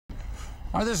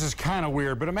Now, this is kind of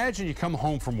weird, but imagine you come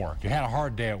home from work. You had a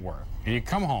hard day at work, and you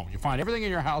come home. You find everything in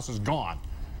your house is gone,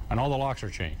 and all the locks are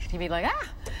changed. You'd be like, ah!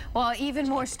 Well, even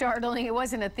more startling, it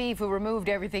wasn't a thief who removed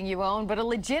everything you own, but a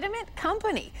legitimate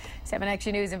company. 7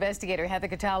 Action News investigator Heather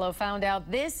Catallo found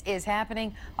out this is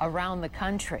happening around the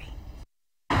country.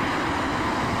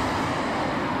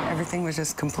 Everything was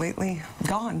just completely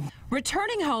gone.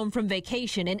 Returning home from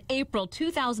vacation in April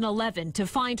 2011 to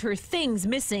find her things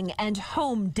missing and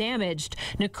home damaged,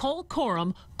 Nicole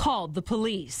Corum called the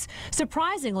police.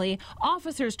 Surprisingly,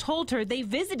 officers told her they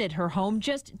visited her home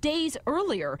just days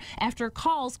earlier after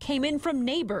calls came in from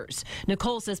neighbors.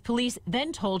 Nicole says police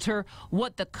then told her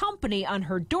what the company on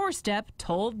her doorstep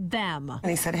told them. And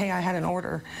he said, hey, I had an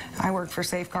order. I work for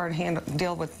Safeguard,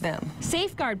 deal with them.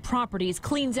 Safeguard Properties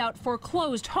cleans out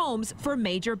foreclosed homes for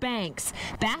major banks.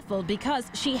 Baffled because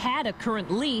she had a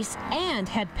current lease and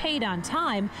had paid on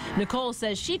time, Nicole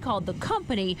says she called the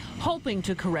company hoping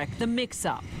to correct the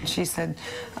mix-up. She said,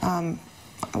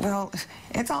 well,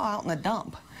 it's all out in the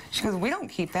dump. She goes, we don't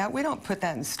keep that. We don't put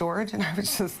that in storage. And I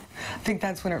think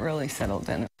that's when it really settled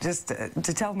in. Just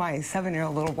to tell my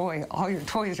 7-year-old little boy, all your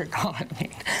toys are gone. I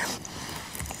mean,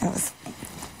 it was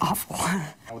awful.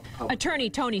 Attorney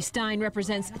Tony Stein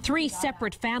represents 3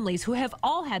 separate families who have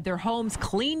all had their homes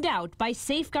cleaned out by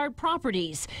Safeguard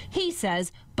Properties. He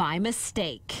says by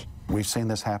mistake. We've seen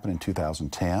this happen in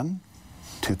 2010,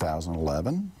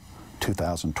 2011,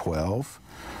 2012.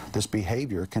 This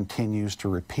behavior continues to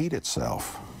repeat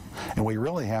itself. And we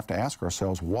really have to ask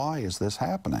ourselves, why is this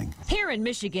happening? Here in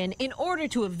Michigan, in order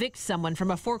to evict someone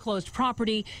from a foreclosed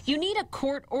property, you need a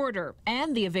court order,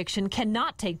 and the eviction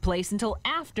cannot take place until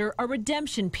after a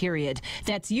redemption period.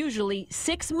 That's usually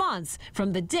 6 months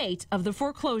from the date of the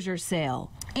foreclosure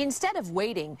sale. Instead of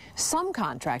waiting, some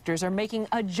contractors are making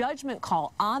a judgment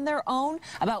call on their own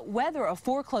about whether a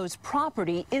foreclosed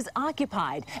property is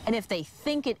occupied. And if they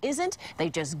think it isn't, they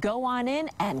just go on in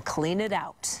and clean it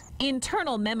out.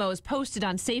 Internal memos posted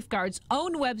on Safeguard's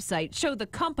own website show the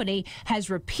company has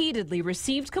repeatedly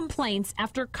received complaints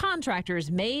after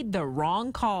contractors made the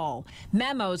wrong call.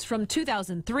 Memos from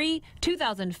 2003,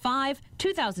 2005,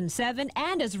 2007,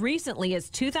 and as recently as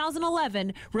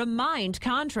 2011 remind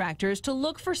contractors to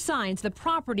look for signs the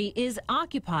property is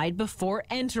occupied before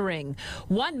entering.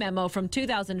 One memo from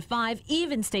 2005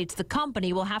 even states the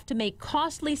company will have to make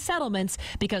costly settlements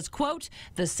because, quote,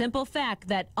 the simple fact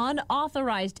that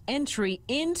unauthorized entry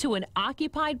into an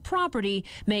occupied property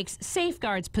makes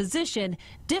Safeguard's position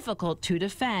difficult to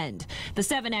defend. The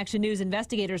 7 Action News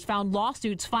investigators found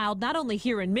lawsuits filed not only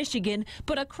here in Michigan,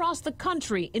 but across the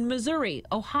country in Missouri,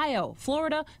 Ohio,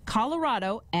 Florida,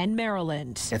 Colorado, and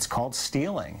Maryland. It's called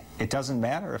stealing. It doesn't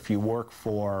matter if you work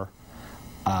for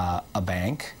a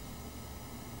bank,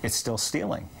 it's still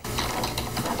stealing.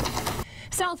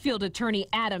 Southfield attorney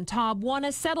Adam Taub won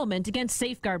a settlement against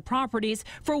Safeguard Properties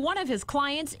for one of his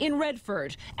clients in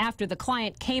Redford after the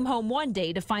client came home one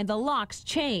day to find the locks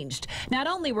changed. Not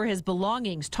only were his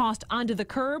belongings tossed onto the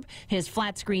curb, his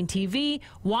flat-screen TV,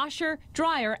 washer,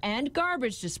 dryer, and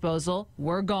garbage disposal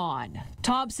were gone.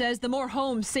 Taub says the more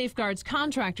homes Safeguard's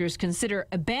contractors consider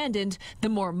abandoned, the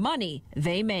more money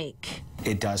they make.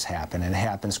 It does happen, and it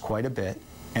happens quite a bit,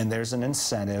 and there's an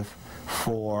incentive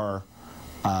for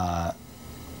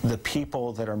the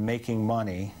people that are making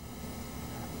money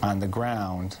on the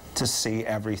ground to see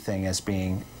everything as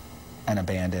being an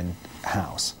abandoned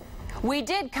house. We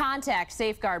did contact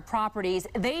Safeguard Properties.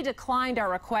 They declined our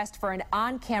request for an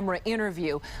on-camera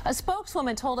interview. A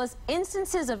spokeswoman told us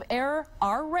instances of error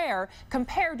are rare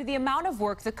compared to the amount of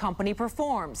work the company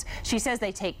performs. She says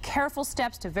they take careful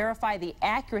steps to verify the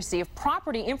accuracy of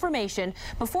property information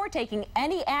before taking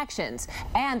any actions,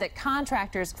 and that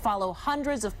contractors follow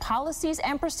hundreds of policies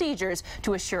and procedures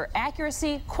to assure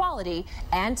accuracy, quality,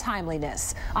 and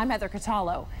timeliness. I'm Heather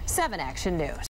Catallo, 7 Action News.